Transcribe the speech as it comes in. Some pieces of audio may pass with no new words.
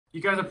You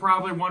guys are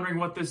probably wondering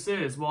what this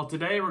is. Well,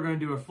 today we're going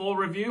to do a full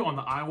review on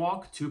the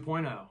iWALK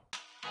 2.0.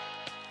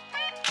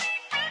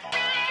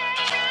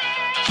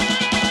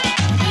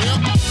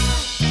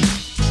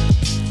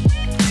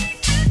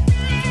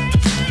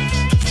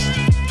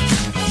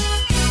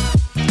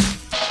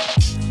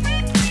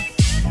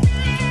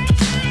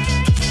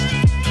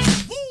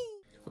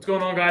 What's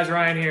going on, guys?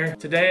 Ryan here.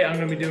 Today I'm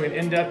going to be doing an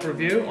in-depth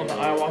review on the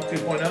iWALK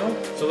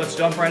 2.0. So let's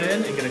jump right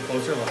in and get a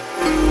closer look.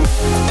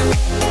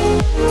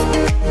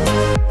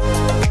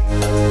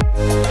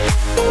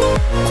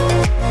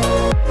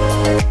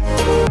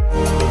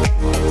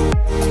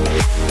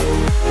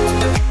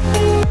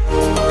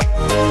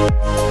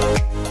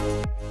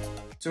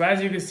 So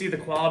as you can see, the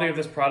quality of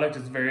this product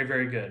is very,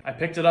 very good. I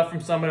picked it up from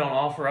somebody on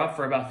OfferUp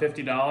for about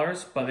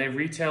 $50, but they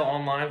retail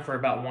online for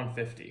about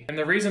 $150. And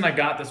the reason I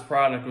got this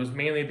product was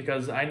mainly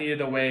because I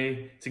needed a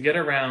way to get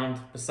around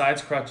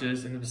besides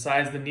crutches and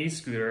besides the knee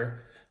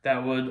scooter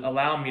that would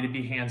allow me to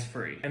be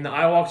hands-free. And the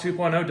iWALK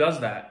 2.0 does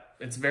that.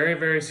 It's very,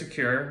 very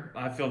secure.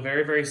 I feel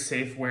very, very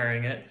safe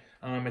wearing it.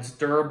 It's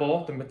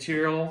durable. The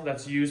material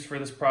that's used for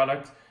this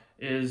product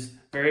is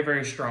very,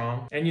 very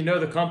strong. And you know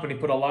the company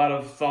put a lot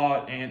of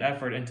thought and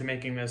effort into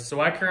making this. So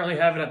I currently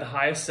have it at the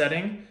highest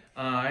setting.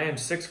 I am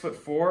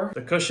 6'4".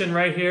 The cushion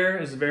right here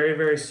is very,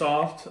 very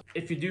soft.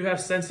 If you do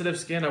have sensitive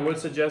skin, I would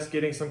suggest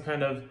getting some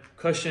kind of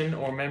cushion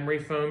or memory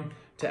foam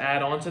to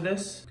add on to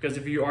this, because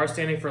if you are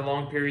standing for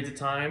long periods of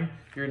time,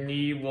 your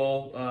knee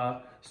will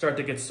start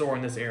to get sore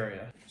in this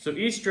area. So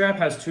each strap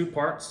has two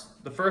parts.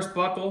 The first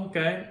buckle,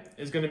 okay,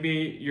 is going to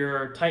be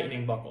your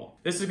tightening buckle.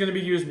 This is going to be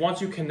used once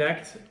you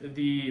connect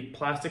the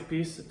plastic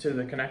piece to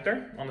the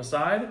connector on the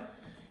side.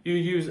 You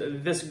use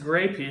this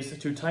gray piece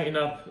to tighten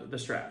up the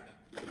strap,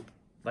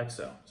 like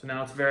so. So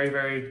now it's very,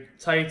 very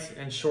tight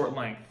and short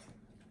length.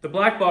 The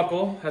black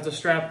buckle has a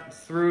strap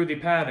through the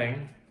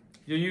padding.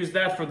 You'll use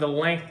that for the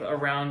length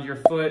around your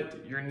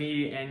foot, your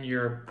knee, and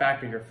your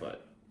back of your foot.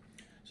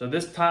 So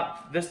this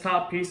top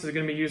piece is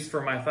going to be used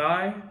for my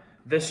thigh.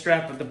 This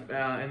strap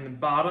at in the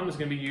bottom is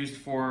going to be used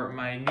for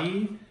my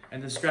knee,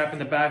 and the strap in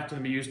the back is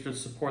going to be used to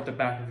support the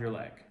back of your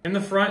leg. In the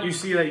front, you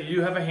see that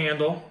you have a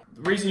handle.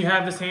 The reason you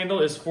have this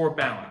handle is for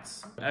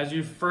balance. As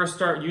you first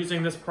start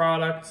using this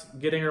product,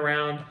 getting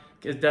around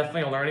is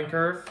definitely a learning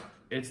curve.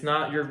 It's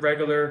not your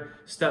regular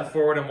step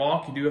forward and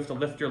walk. You do have to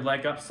lift your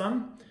leg up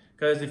some,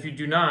 because if you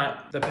do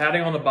not, the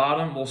padding on the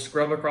bottom will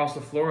scrub across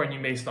the floor and you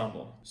may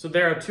stumble. So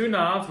there are two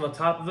knobs on the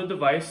top of the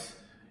device.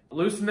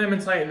 Loosen them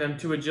and tighten them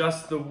to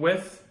adjust the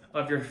width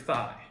of your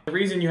thigh. The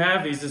reason you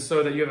have these is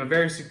so that you have a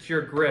very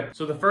secure grip.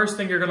 So the first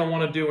thing you're going to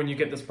want to do when you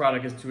get this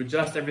product is to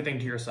adjust everything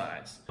to your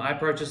size. I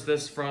purchased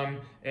this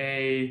from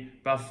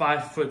about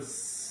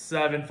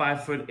 5'7",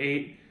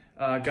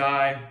 5'8"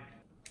 guy,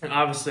 and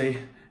obviously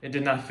it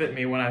did not fit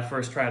me when I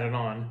first tried it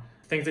on.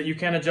 Things that you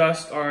can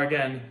adjust are,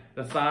 again,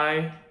 the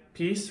thigh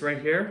piece right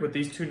here with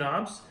these two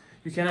knobs.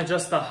 You can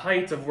adjust the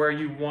height of where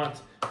you want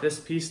this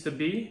piece to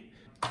be.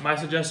 My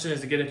suggestion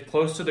is to get it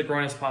close to the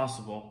groin as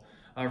possible.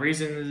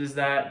 Reason is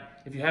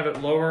that if you have it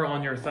lower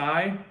on your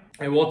thigh,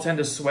 it will tend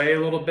to sway a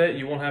little bit.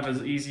 You won't have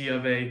as easy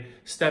of a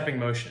stepping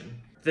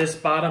motion. This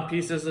bottom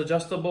piece is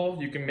adjustable.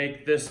 You can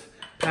make this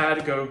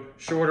pad go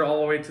shorter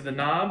all the way to the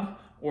knob,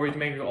 or you can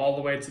make it go all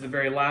the way to the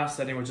very last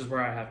setting, which is where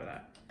I have it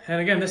at.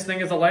 And again, this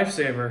thing is a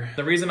lifesaver.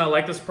 The reason I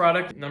like this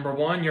product, number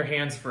one, you're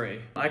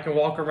hands-free. I can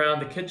walk around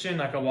the kitchen,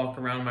 I can walk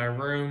around my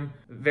room,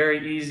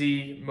 very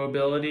easy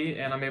mobility,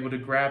 and I'm able to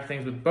grab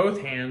things with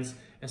both hands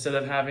instead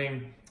of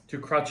having to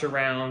crutch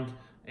around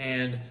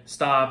and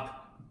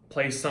stop,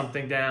 place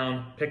something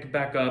down, pick it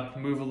back up,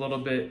 move a little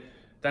bit.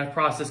 That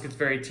process gets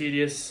very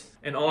tedious.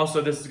 And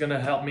also this is gonna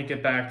help me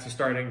get back to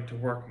starting to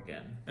work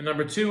again. And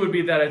number two would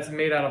be that it's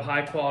made out of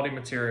high quality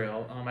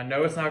material. I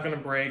know it's not gonna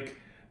break.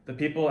 The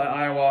people at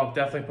iWALK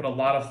definitely put a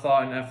lot of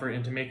thought and effort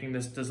into making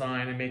this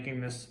design and making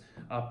this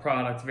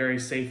product very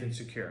safe and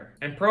secure.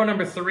 And pro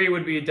number three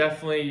would be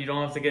definitely you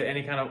don't have to get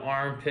any kind of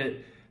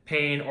armpit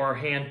pain or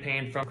hand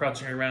pain from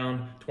crutching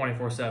around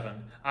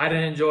 24/7. I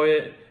didn't enjoy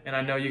it, and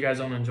I know you guys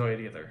don't enjoy it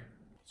either.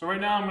 So right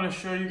now I'm going to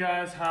show you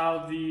guys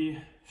how the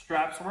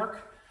straps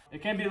work.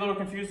 It can be a little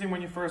confusing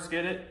when you first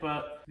get it,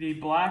 but the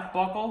black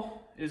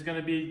buckle is going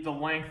to be the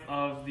length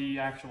of the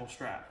actual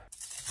strap.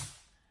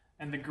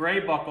 And the gray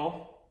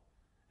buckle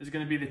is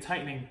going to be the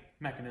tightening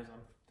mechanism.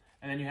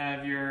 And then you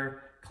have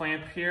your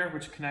clamp here,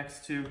 which connects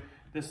to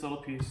this little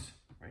piece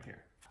right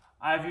here.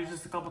 I've used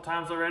this a couple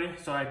times already,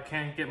 so I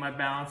can get my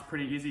balance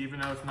pretty easy,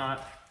 even though it's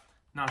not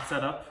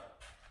set up.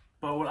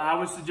 But what I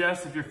would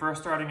suggest if you're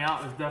first starting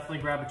out is definitely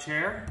grab a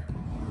chair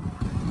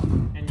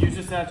and use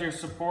this as your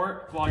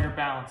support while you're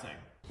balancing.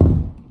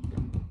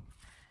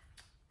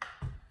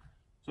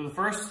 So the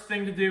first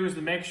thing to do is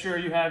to make sure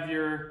you have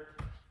your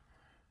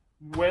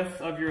width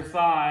of your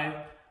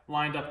thigh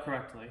lined up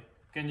correctly.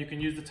 Again, you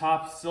can use the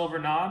top silver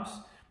knobs.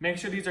 Make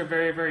sure these are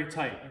very, very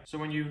tight. So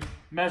when you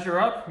measure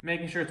up,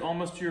 making sure it's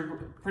almost to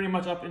pretty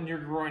much up in your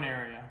groin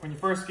area. When you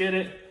first get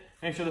it,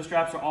 make sure the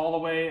straps are all the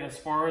way as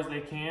far as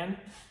they can.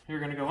 You're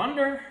gonna go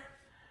under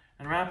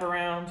and wrap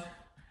around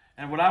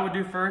And what I would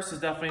do first is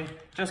definitely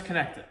just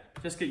connect it.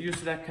 Just get used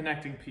to that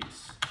connecting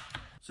piece.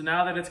 So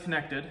now that it's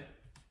connected,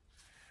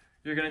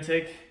 you're gonna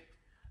take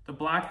the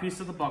black piece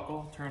of the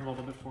buckle, turn a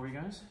little bit for you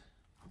guys.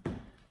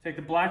 Take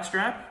the black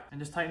strap and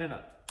just tighten it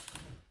up.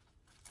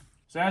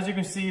 So as you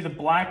can see, the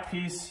black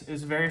piece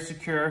is very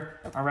secure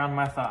around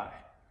my thigh.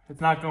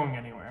 It's not going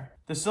anywhere.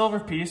 The silver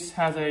piece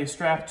has a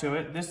strap to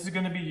it. This is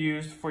gonna be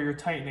used for your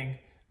tightening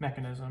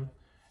mechanism.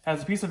 It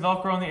has a piece of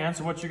Velcro on the end,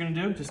 so what you're gonna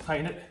do, just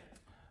tighten it.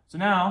 So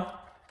now,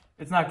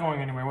 it's not going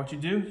anywhere. What you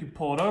do, you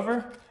pull it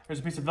over, there's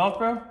a piece of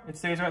Velcro, it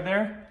stays right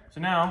there. So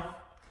now,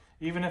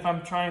 even if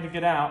I'm trying to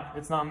get out,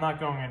 I'm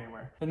not going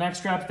anywhere. The next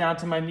strap's down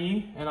to my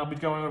knee, and I'll be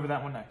going over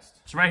that one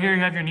next. So right here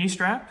you have your knee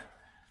strap.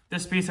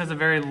 This piece has a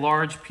very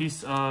large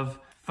piece of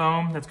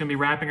foam that's gonna be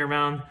wrapping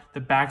around the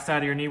back side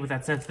of your knee with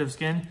that sensitive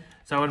skin.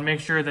 So I would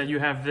make sure that you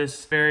have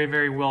this very,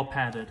 very well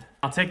padded.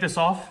 I'll take this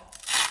off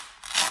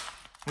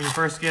when you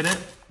first get it.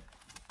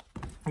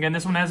 Again,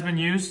 this one has been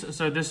used,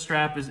 so this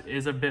strap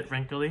is a bit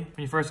wrinkly.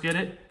 When you first get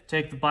it,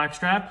 take the black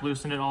strap,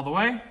 loosen it all the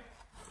way.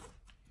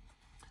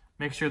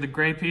 Make sure the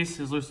gray piece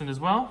is loosened as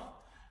well.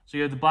 So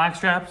you have the black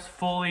straps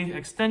fully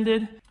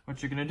extended.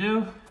 What you're gonna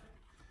do,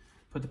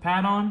 put the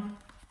pad on,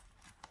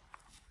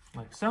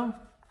 like so.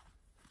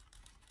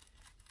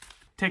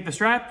 Take the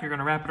strap, you're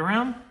gonna wrap it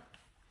around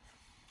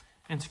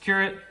and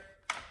secure it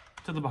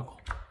to the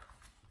buckle.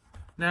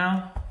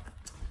 Now,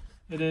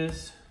 it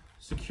is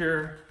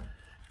secure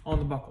on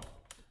the buckle.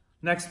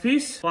 Next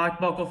piece, black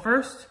buckle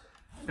first.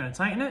 You're gonna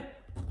tighten it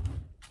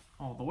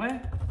all the way.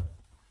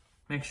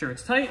 Make sure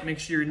it's tight. Make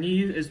sure your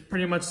knee is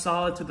pretty much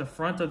solid to the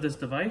front of this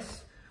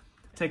device.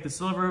 Take the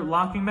silver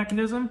locking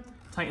mechanism,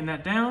 tighten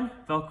that down,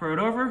 Velcro it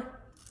over.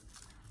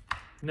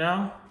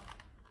 Now,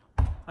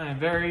 I am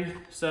very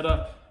set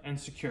up and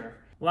secure.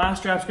 Last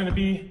strap's gonna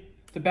be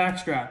the back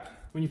strap.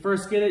 When you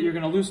first get it, you're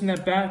gonna loosen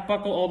that back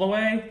buckle all the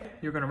way.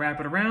 You're gonna wrap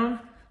it around,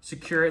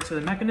 secure it to the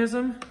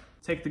mechanism.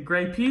 Take the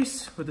gray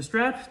piece with the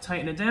strap,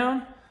 tighten it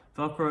down,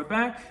 Velcro it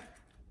back.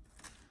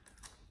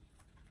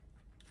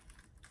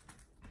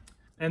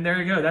 And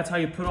there you go, that's how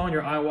you put on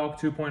your iWALK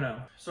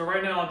 2.0. So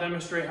right now I'll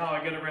demonstrate how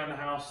I get around the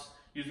house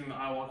using the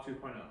iWALK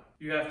 2.0.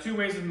 You have two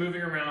ways of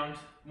moving around.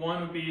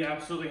 One would be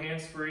absolutely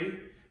hands-free.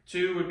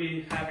 Two would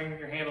be having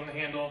your hand on the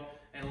handle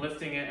and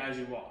lifting it as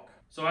you walk.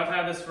 So I've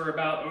had this for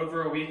about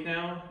over a week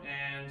now,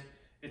 and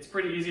it's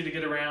pretty easy to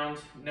get around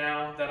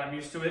now that I'm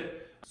used to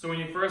it. So when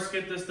you first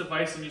get this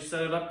device and you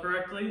set it up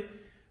correctly,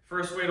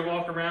 first way to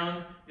walk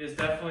around is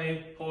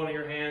definitely holding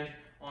your hand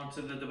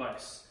onto the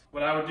device.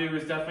 What I would do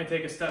is definitely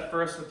take a step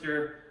first with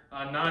your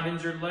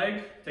non-injured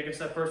leg, take a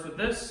step first with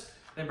this,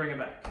 then bring it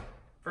back.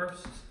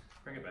 First,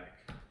 bring it back.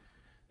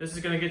 This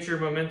is gonna get your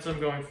momentum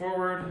going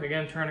forward.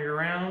 Again, turning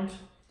around,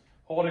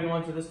 holding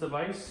onto this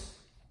device.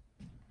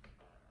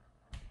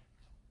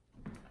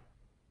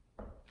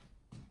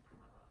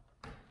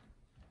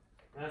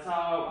 That's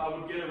how I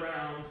would get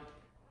around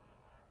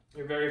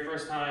your very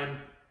first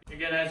time.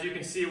 Again, as you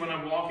can see, when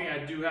I'm walking,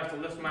 I do have to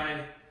lift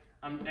I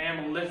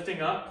am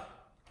lifting up.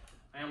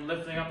 I am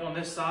lifting up on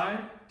this side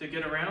to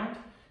get around,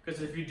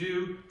 because if you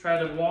do try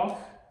to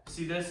walk,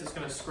 see this, it's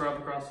gonna scrub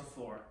across the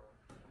floor.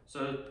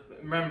 So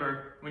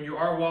remember, when you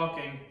are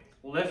walking,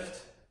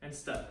 lift and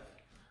step.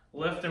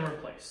 Lift and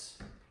replace.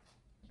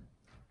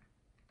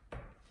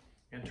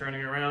 And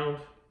turning around.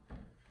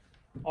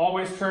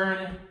 Always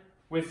turn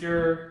with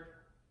your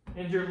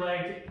injured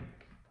leg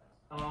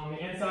on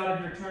the inside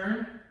of your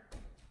turn.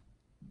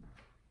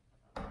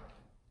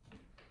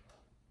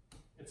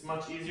 It's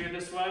much easier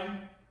this way.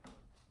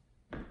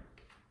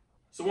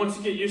 So once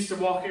you get used to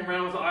walking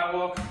around with the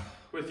iWALK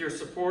with your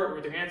support,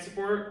 with your hand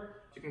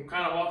support, you can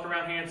kind of walk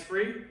around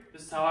hands-free.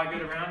 This is how I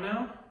get around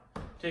now.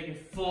 Taking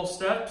full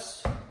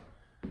steps.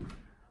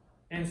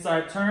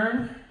 Inside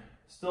turn.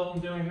 Still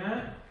doing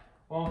that.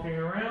 Walking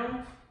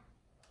around.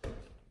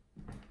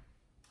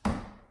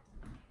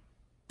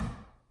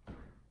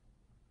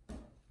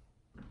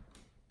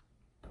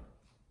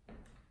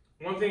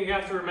 One thing you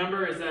have to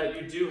remember is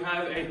that you do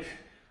have a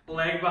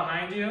leg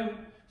behind you,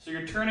 so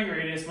your turning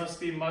radius must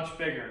be much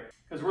bigger.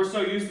 Because we're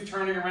so used to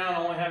turning around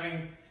only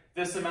having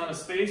this amount of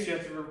space, you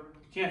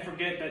can't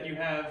forget that you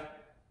have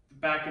the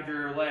back of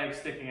your leg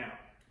sticking out.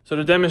 So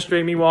to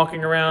demonstrate me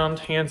walking around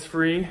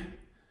hands-free,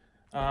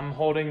 I'm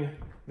holding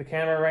the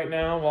camera right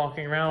now,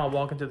 walking around. I'll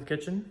walk into the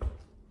kitchen.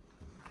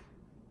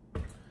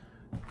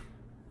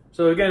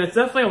 So again, it's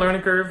definitely a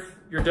learning curve.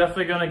 You're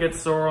definitely gonna get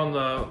sore on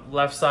the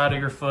left side of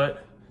your foot,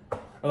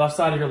 or left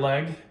side of your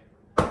leg.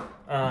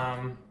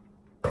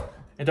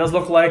 It does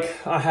look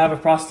like I have a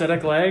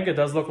prosthetic leg. It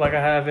does look like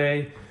I have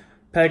a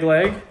peg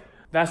leg.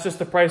 That's just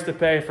the price to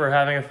pay for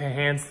having a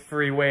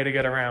hands-free way to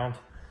get around.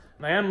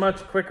 And I am much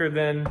quicker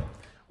than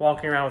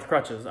walking around with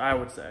crutches, I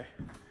would say.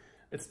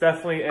 It's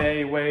definitely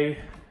a way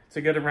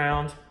to get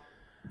around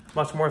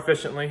much more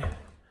efficiently.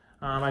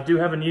 I do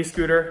have a knee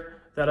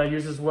scooter that I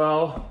use as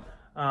well,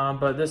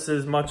 but this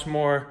is much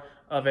more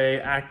of a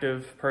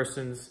active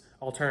person's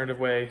alternative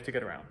way to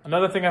get around.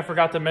 Another thing I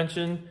forgot to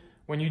mention,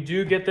 when you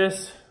do get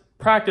this,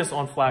 practice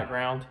on flat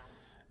ground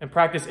and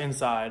practice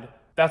inside.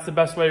 That's the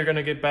best way you're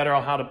gonna get better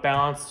on how to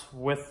balance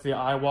with the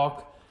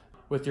iWALK,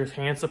 with your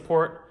hand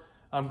support.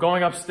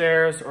 Going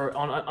upstairs or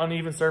on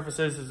uneven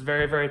surfaces is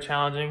very, very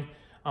challenging.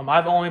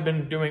 I've only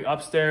been doing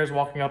upstairs,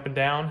 walking up and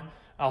down.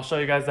 I'll show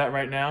you guys that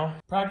right now.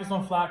 Practice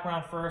on flat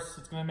ground first.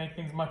 It's gonna make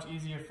things much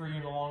easier for you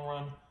in the long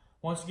run.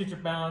 Once you get your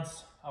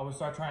balance, I would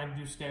start trying to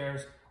do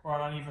stairs or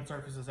on uneven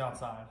surfaces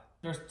outside.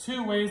 There's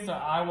two ways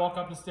that I walk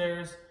up the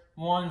stairs.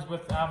 One is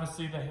with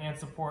obviously the hand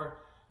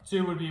support.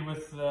 Two would be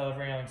with the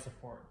railing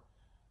support.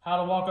 How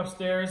to walk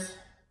upstairs,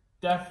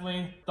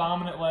 definitely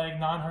dominant leg,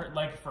 non-hurt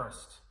leg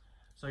first.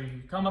 So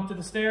you come up to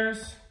the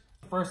stairs,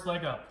 first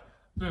leg up.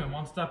 Boom,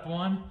 on step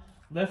one,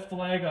 lift the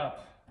leg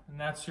up. And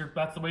that's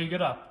the way you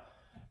get up.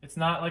 It's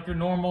not like your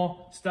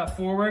normal step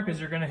forward because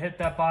you're gonna hit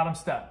that bottom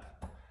step.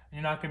 And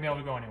you're not gonna be able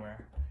to go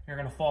anywhere. You're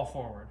gonna fall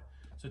forward.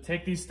 So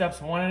take these steps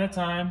one at a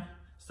time.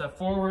 Step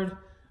forward,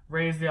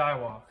 raise the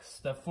iWALK.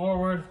 Step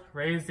forward,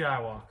 raise the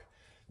iWALK.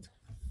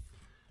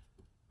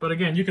 But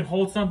again, you can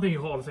hold something.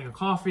 You hold a thing of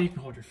coffee, you can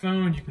hold your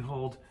phone, you can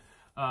hold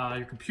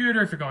your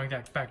computer if you're going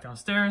back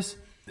downstairs.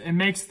 It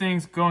makes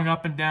things going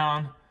up and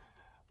down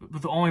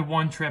with only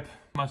one trip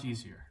much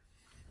easier.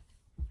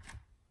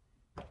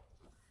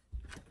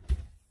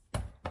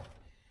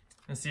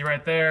 And see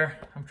right there,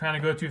 I'm trying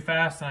to go too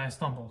fast and I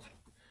stumbled.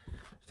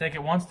 Take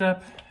it one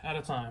step at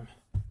a time.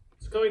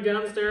 So going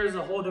down the stairs is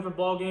a whole different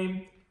ball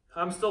game.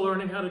 I'm still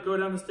learning how to go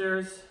down the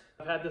stairs.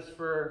 I've had this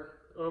for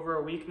over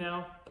a week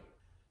now.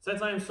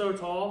 Since I am so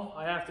tall,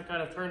 I have to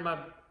kind of turn my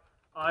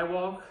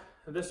iWALK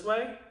this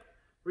way.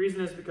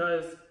 Reason is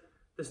because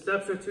the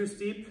steps are too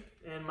steep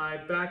and my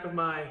back of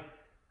my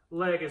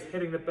leg is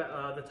hitting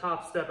the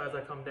top step as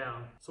I come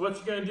down. So what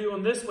you're gonna do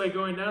on this way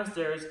going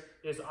downstairs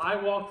is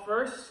iWALK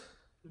first,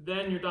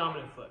 then your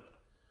dominant foot.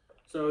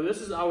 So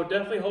this is, I would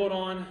definitely hold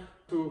on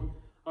to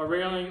a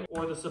railing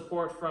or the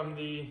support from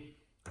the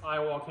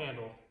iWALK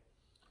handle.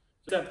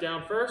 Step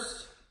down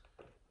first,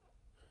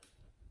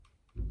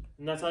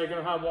 and that's how you're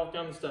gonna walk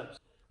down the steps.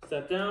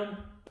 Step down.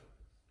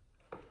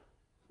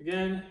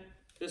 Again,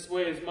 this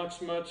way is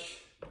much, much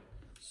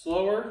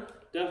slower.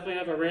 Definitely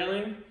have a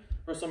railing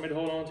or somebody to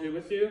hold on to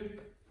with you.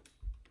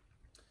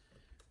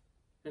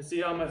 And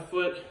see how my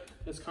foot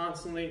is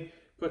constantly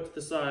put to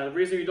the side. The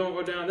reason you don't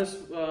go down this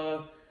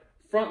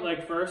front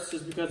leg first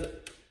is because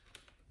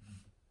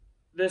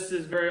this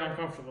is very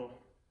uncomfortable.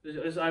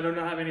 I do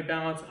not have any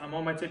balance. I'm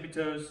on my tippy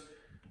toes.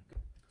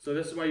 So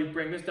this is why you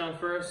bring this down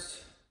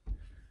first.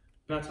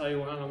 That's how you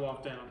want to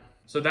walk down.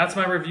 So that's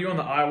my review on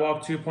the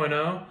iWALK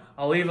 2.0.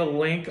 I'll leave a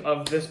link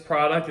of this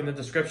product in the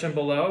description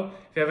below.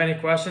 If you have any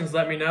questions,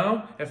 let me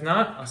know. If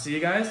not, I'll see you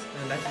guys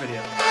in the next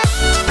video.